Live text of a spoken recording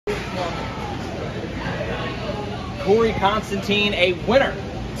Korey Konstantine, a winner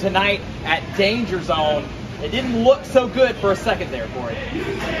tonight at Danger Zone. It didn't look so good for a second there, Korey.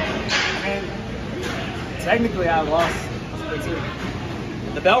 I mean, technically I lost.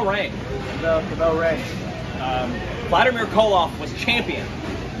 The bell rang. The bell rang. Vladimir Koloff was champion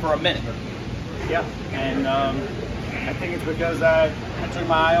for a minute. Yeah, and I think it's because I took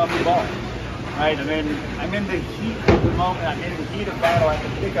my eye off the ball. Right, I mean, I'm in the heat of the moment. I'm in the heat of battle. I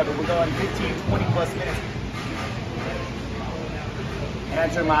can pick up it. We're going 15, 20 plus minutes. And I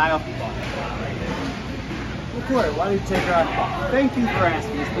took my eye off the ball. Well, Korey, why did you take your eye off the ball? Thank you for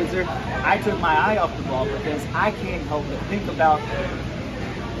asking me, Spenser. I took my eye off the ball because I can't help but think about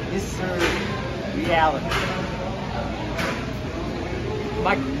Mr. Reality.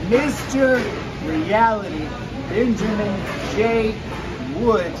 Like Mr. Reality, Benjamin J.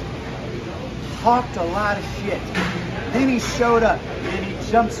 Wood talked a lot of shit. Then he showed up, and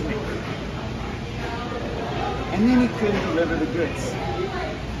he jumps me. And then he couldn't deliver the goods.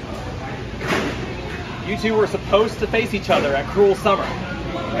 You two were supposed to face each other at Cruel Summer.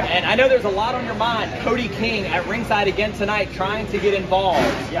 And I know there's a lot on your mind. Cody King at ringside again tonight trying to get involved.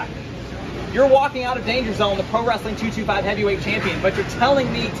 Yeah. You're walking out of Danger Zone, the Pro Wrestling 225 heavyweight champion, but you're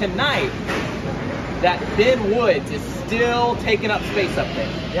telling me tonight that Ben Woods is still taking up space up there.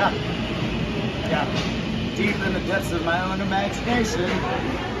 Yeah. Yeah. Deep in the depths of my own imagination,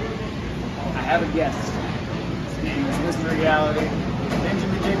 I have a guest. His name is Mr. Reality,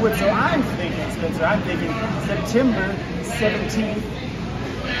 Benjamin J. Wood. So I'm thinking, Spenser, I'm thinking September 17th.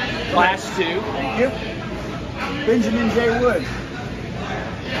 Clash 2. Thank you. Benjamin J. Wood.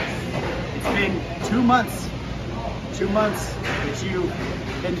 It's been 2 months. 2 months that you've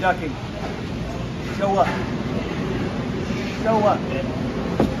been ducking. Show up. Show up, Ben.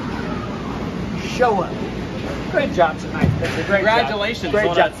 Show up. Great job tonight. That's a great Congratulations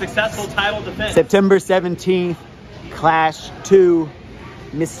job. on a successful title defense. September 17th, Clash 2,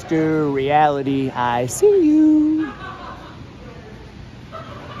 Mr. Reality, I see you.